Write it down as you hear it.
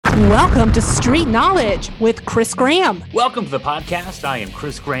Welcome to Street Knowledge with Chris Graham. Welcome to the podcast. I am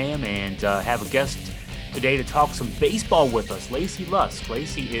Chris Graham and have a guest today to talk some baseball with us, Lacey Lusk.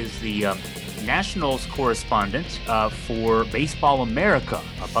 Lacey is the Nationals correspondent for Baseball America,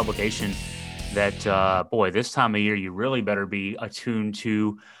 a publication that, this time of year you really better be attuned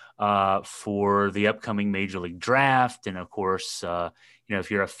to for the upcoming Major League Draft. And, of course, if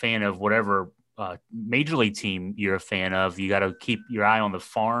you're a fan of whatever Major League team you're a fan of, you got to keep your eye on the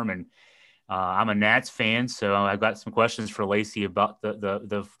farm. And I'm a Nats fan, so I've got some questions for Lacey about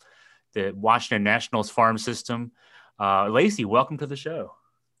the Washington Nationals farm system. Lacey, welcome to the show.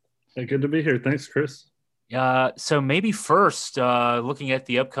 Hey, good to be here. Thanks, Chris. So maybe first, looking at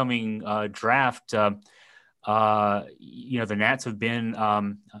the upcoming draft, the Nats have been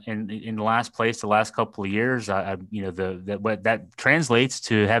in last place the last couple of years. That translates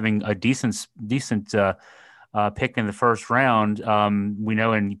to having a decent pick in the first round. We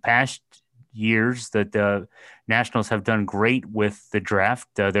know in past years that the Nationals have done great with the draft.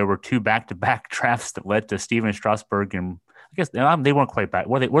 There were two back-to-back drafts that led to Steven Strasburg, and I guess they weren't quite back.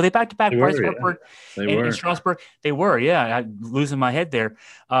 Were they back-to-back? Bryce Harper and Strasburg? They were. Yeah, I'm losing my head there.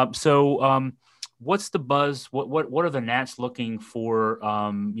 What's the buzz? What are the Nats looking for?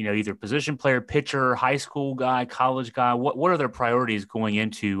 Either position player, pitcher, high school guy, college guy. What are their priorities going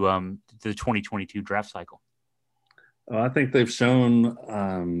into the 2022 draft cycle? I think they've shown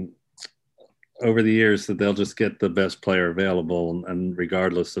over the years that they'll just get the best player available, and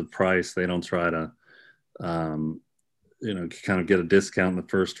regardless of price, they don't try to, kind of get a discount in the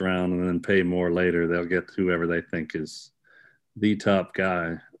first round and then pay more later. They'll get whoever they think is the top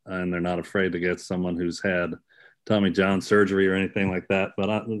guy. And they're not afraid to get someone who's had Tommy John surgery or anything like that. But,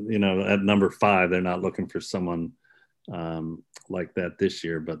 at number 5, they're not looking for someone like that this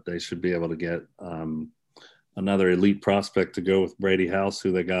year, but they should be able to get another elite prospect to go with Brady House,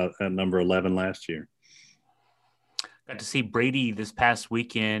 who they got at number 11 last year. Got to see Brady this past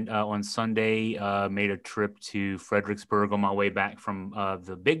weekend on Sunday, made a trip to Fredericksburg on my way back from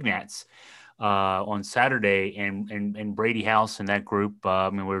the Big Nats. On Saturday, and Brady House and that group.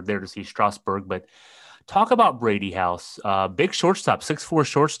 We were there to see Strasburg, but talk about Brady House, big shortstop, 6'4"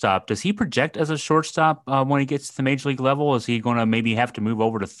 shortstop. Does he project as a shortstop when he gets to the major league level? Is he going to maybe have to move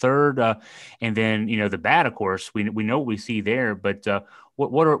over to third? And then the bat, of course, we know what we see there. But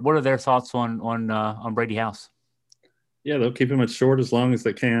what are their thoughts on Brady House? Yeah, they'll keep him at short as long as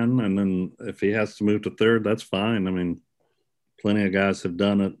they can, and then if he has to move to third, that's fine. I mean, plenty of guys have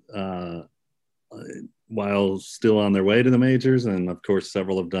done it. While still on their way to the majors, and of course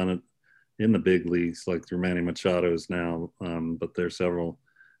several have done it in the big leagues, like Manny Machado is now, but there's several.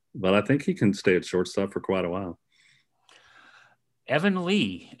 But I think he can stay at shortstop for quite a while. Evan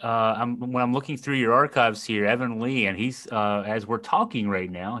Lee, when I'm looking through your archives here, Evan Lee, and he's as we're talking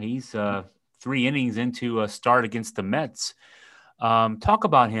right now, he's 3 innings into a start against the Mets. Talk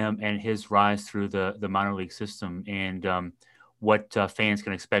about him and his rise through the minor league system, and what fans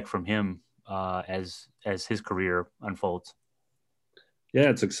can expect from him as his career unfolds. Yeah,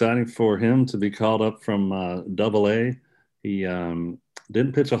 it's exciting for him to be called up from Double-A. He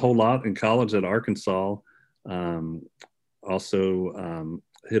didn't pitch a whole lot in college at Arkansas. Also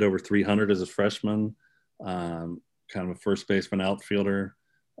hit over 300 as a freshman, kind of a first baseman outfielder.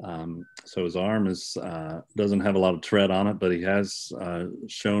 So his arm doesn't have a lot of tread on it, but he has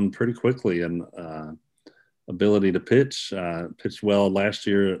shown pretty quickly and ability to pitch. Pitched well last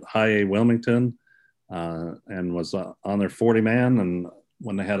year at High A Wilmington, and was on their 40-man. And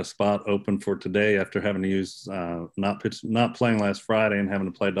when they had a spot open for today, after having to use not playing last Friday and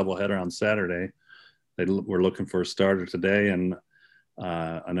having to play a doubleheader on Saturday, they were looking for a starter today. And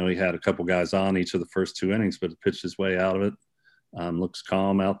I know he had a couple guys on each of the first 2 innings, but pitched his way out of it. Looks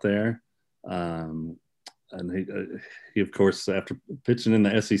calm out there. And he of course, after pitching in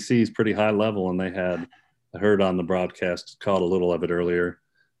the SEC, is pretty high level, and I heard on the broadcast, caught a little of it earlier.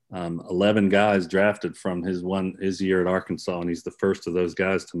 11 guys drafted from his year at Arkansas, and he's the first of those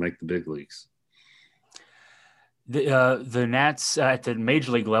guys to make the big leagues. The Nats at the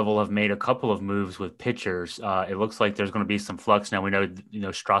major league level have made a couple of moves with pitchers. It looks like there's going to be some flux now. We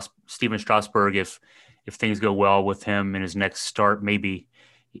know, Steven Strasburg, if things go well with him in his next start, maybe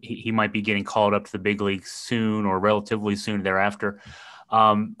he might be getting called up to the big leagues soon or relatively soon thereafter.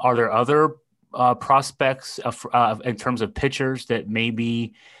 Are there other prospects in terms of pitchers that may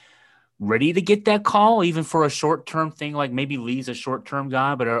be ready to get that call, even for a short-term thing? Like maybe Lee's a short-term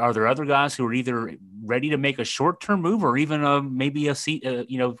guy, but are there other guys who are either ready to make a short-term move or even maybe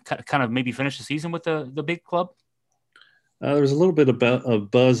kind of maybe finish the season with the big club? There was a little bit of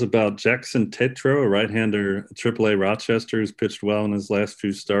buzz about Jackson Tetro, a right-hander, AAA Rochester, who's pitched well in his last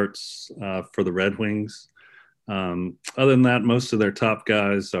few starts for the Red Wings. Other than that, most of their top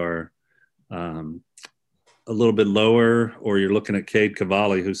guys are a little bit lower, or you're looking at Cade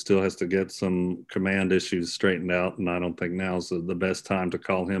Cavalli, who still has to get some command issues straightened out, and I don't think now's the best time to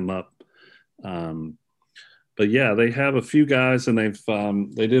call him up. But yeah, they have a few guys, and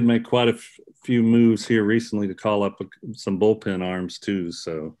they did make quite a few moves here recently to call up some bullpen arms too.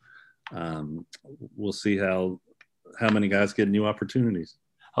 So we'll see how many guys get new opportunities.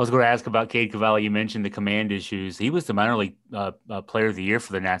 I was going to ask about Cade Cavalli. You mentioned the command issues. He was the minor league player of the year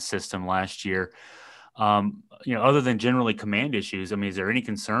for the Nats system last year. Other than generally command issues, I mean, is there any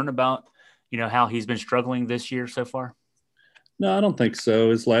concern about, how he's been struggling this year so far? No, I don't think so.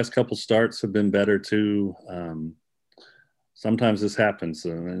 His last couple starts have been better too. Sometimes this happens,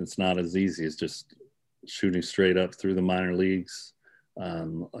 and it's not as easy as just shooting straight up through the minor leagues.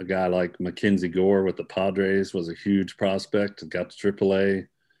 A guy like Mackenzie Gore with the Padres was a huge prospect, got to AAA,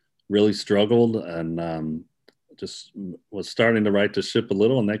 really struggled, and just was starting to right the ship a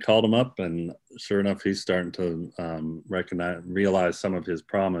little, and they called him up, and sure enough, he's starting to realize some of his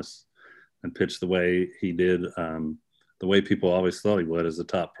promise and pitch the way he did, the way people always thought he would as a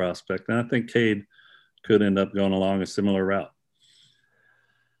top prospect. And I think Cade could end up going along a similar route.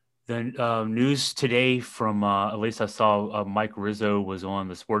 The news today from, at least I saw Mike Rizzo was on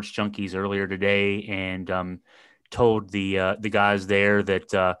the Sports Junkies earlier today and told the guys there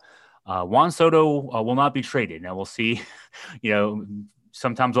that Juan Soto will not be traded. Now we'll see,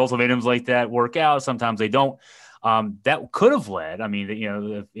 sometimes ultimatums like that work out. Sometimes they don't. That could have led. I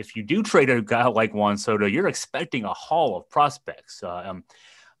mean, if you do trade a guy like Juan Soto, you're expecting a haul of prospects. What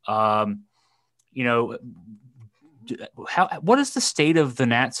is the state of the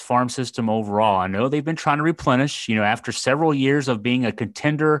Nats farm system overall? I know they've been trying to replenish. After several years of being a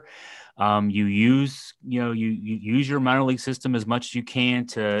contender, you use your minor league system as much as you can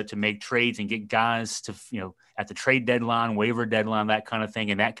to make trades and get guys to at the trade deadline, waiver deadline, that kind of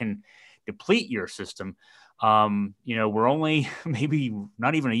thing, and that can deplete your system. We're only maybe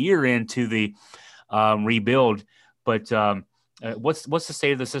not even a year into the rebuild, but what's the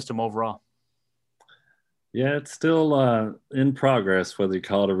state of the system overall? Yeah, it's still in progress, whether you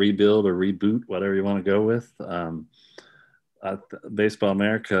call it a rebuild or reboot, whatever you want to go with. Baseball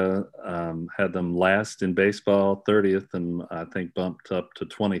America had them last in baseball, 30th, and I think bumped up to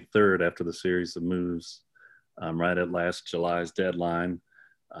 23rd after the series of moves right at last July's deadline.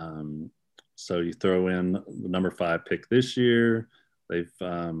 So you throw in the number 5 pick this year. They've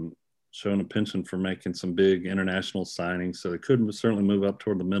shown a penchant for making some big international signings, so they could certainly move up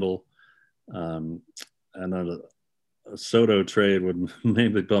toward the middle. And a Soto trade would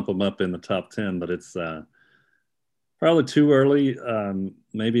maybe bump them up in the top 10, but it's probably too early.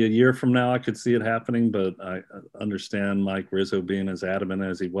 Maybe a year from now I could see it happening, but I understand Mike Rizzo being as adamant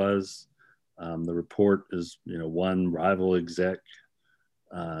as he was. The report is, one rival exec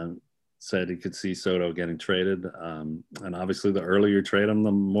said he could see Soto getting traded. And obviously the earlier you trade him,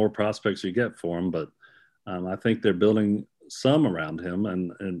 the more prospects you get for him. But I think they're building some around him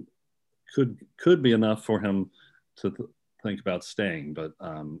and could be enough for him to think about staying. But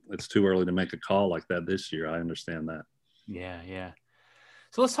it's too early to make a call like that this year. I understand that. Yeah.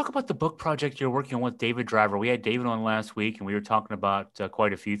 So let's talk about the book project you're working on with David Driver. We had David on last week, and we were talking about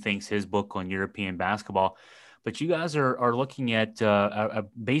quite a few things, his book on European basketball. But you guys are looking at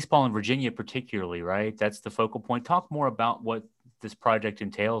baseball in Virginia particularly, right? That's the focal point. Talk more about what this project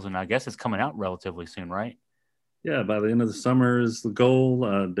entails, and I guess it's coming out relatively soon, right? Yeah, by the end of the summer is the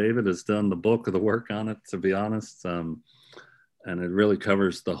goal. David has done the bulk of the work on it, to be honest, and it really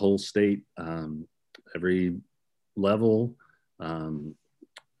covers the whole state, every level,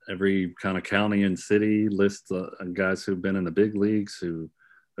 every kind of county and city, lists guys who've been in the big leagues who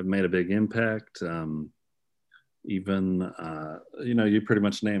have made a big impact. Even, you pretty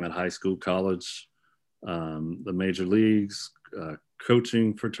much name it, high school, college, the major leagues,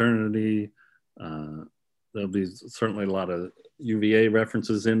 coaching fraternity. There'll be certainly a lot of UVA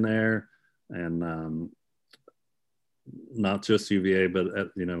references in there, and not just UVA,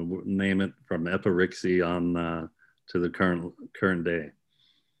 but, name it from Epirixie on to the current day.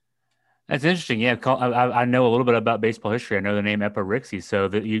 That's interesting. Yeah, I know a little bit about baseball history. I know the name Epirixie, so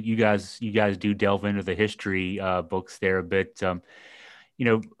that you guys do delve into the history books there a bit. I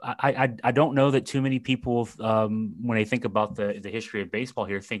don't know that too many people, when they think about the history of baseball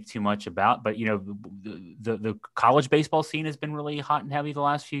here, think too much about. But the college baseball scene has been really hot and heavy the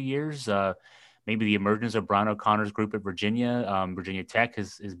last few years. Maybe the emergence of Brian O'Connor's group at Virginia. Virginia Tech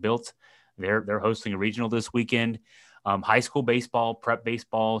is built. They're hosting a regional this weekend. high school baseball, prep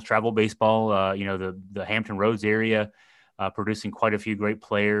baseball, travel baseball, the Hampton Roads area, producing quite a few great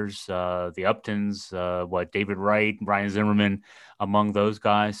players, the Uptons, David Wright, Brian Zimmerman, among those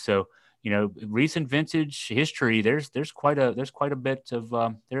guys. So, recent vintage history, there's quite a bit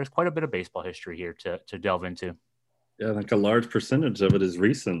of baseball history here to delve into. Yeah, I think a large percentage of it is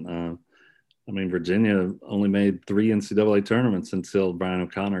recent. Virginia only made 3 NCAA tournaments until Brian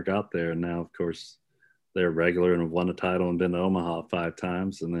O'Connor got there. And now, of course, they're regular and have won a title and been to Omaha 5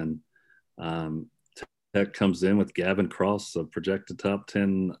 times. And then Tech comes in with Gavin Cross, a projected top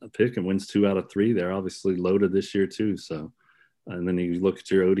 10 pick, and wins 2 out of 3. They're obviously loaded this year too. So, and then you look at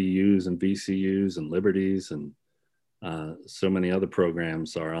your ODUs and VCUs and Liberties, and so many other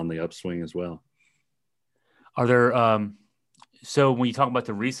programs are on the upswing as well. Are there so when you talk about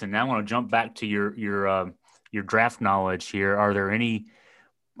the recent, now I want to jump back to your draft knowledge here. Are there any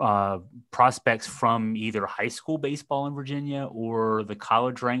prospects from either high school baseball in Virginia or the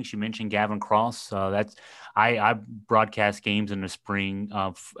college ranks? You mentioned Gavin Cross. I broadcast games in the spring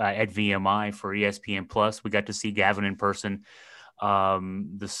at VMI for ESPN Plus. We got to see Gavin in person.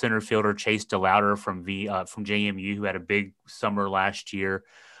 The center fielder Chase DeLauder from JMU, who had a big summer last year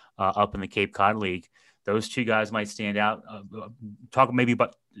up in the Cape Cod League. Those 2 guys might stand out. Talk maybe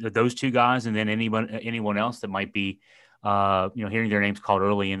about those 2 guys, and then anyone else that might be, hearing their names called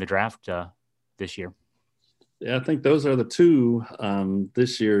early in the draft this year. Yeah, I think those are the 2.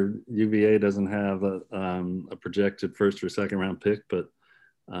 This year, UVA doesn't have a projected first or second round pick, but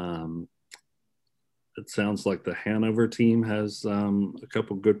it sounds like the Hanover team has a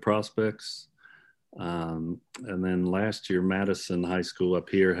couple good prospects. And then last year, Madison High School up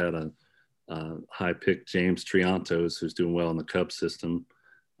here had a high pick, James Triantos, who's doing well in the Cubs system.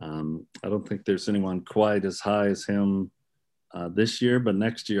 I don't think there's anyone quite as high as him this year, but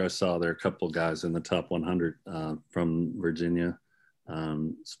next year I saw there are a couple guys in the top 100 from Virginia,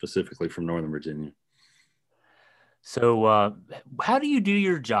 specifically from Northern Virginia. So how do you do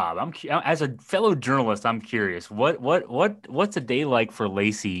your job? As a fellow journalist, I'm curious, what's a day like for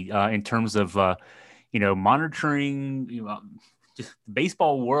Lacey in terms of, monitoring, just the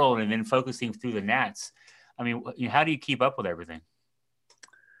baseball world and then focusing through the Nats? I mean, how do you keep up with everything?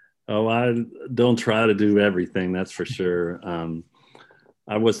 Oh, I don't try to do everything, that's for sure.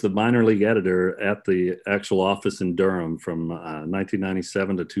 I was the minor league editor at the actual office in Durham from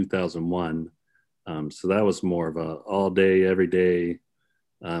 1997 to 2001. So that was more of a all day, every day,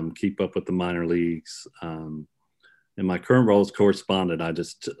 keep up with the minor leagues. In my current role as correspondent, I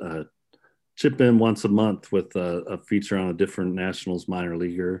just chip in once a month with a feature on a different Nationals minor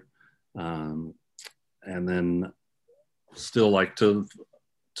leaguer. And then still like to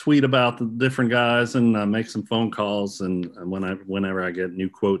tweet about the different guys and make some phone calls. And whenever I get new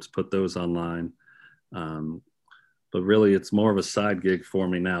quotes, put those online. But really, it's more of a side gig for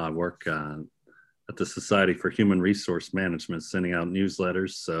me now. I work at the Society for Human Resource Management, sending out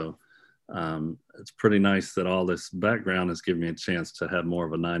newsletters. So it's pretty nice that all this background has given me a chance to have more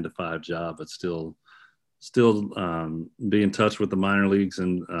of a 9-to-5 job, but still be in touch with the minor leagues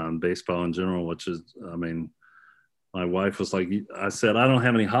and baseball in general, which is, my wife was like, I said, I don't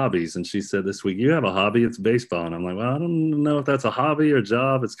have any hobbies. And she said this week, you have a hobby, it's baseball. And I'm like, well, I don't know if that's a hobby or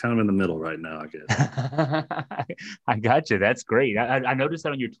job. It's kind of in the middle right now, I guess. I got you. That's great. I noticed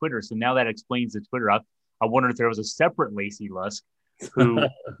that on your Twitter. So now that explains the Twitter. I wondered if there was a separate Lacey Lusk who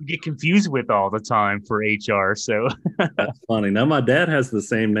you get confused with all the time for HR. So that's funny. Now my dad has the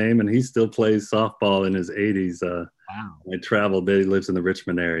same name and he still plays softball in his 80s. Wow. I travel, but he lives in the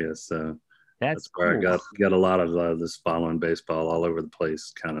Richmond area. So that's where cool. I got a lot of this following baseball all over the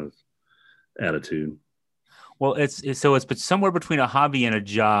place kind of attitude. Well, it's somewhere between a hobby and a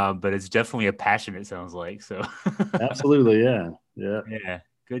job, but it's definitely a passion, it sounds like. So absolutely. Yeah.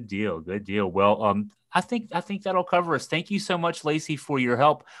 Good deal. Well, I think that'll cover us. Thank you so much, Lacey, for your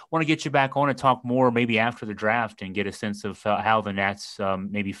help. I want to get you back on and talk more maybe after the draft and get a sense of how the Nats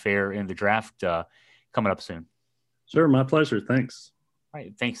maybe fare in the draft coming up soon. Sure. My pleasure. Thanks. All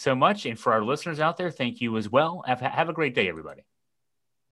right. Thanks so much. And for our listeners out there, thank you as well. Have a great day, everybody.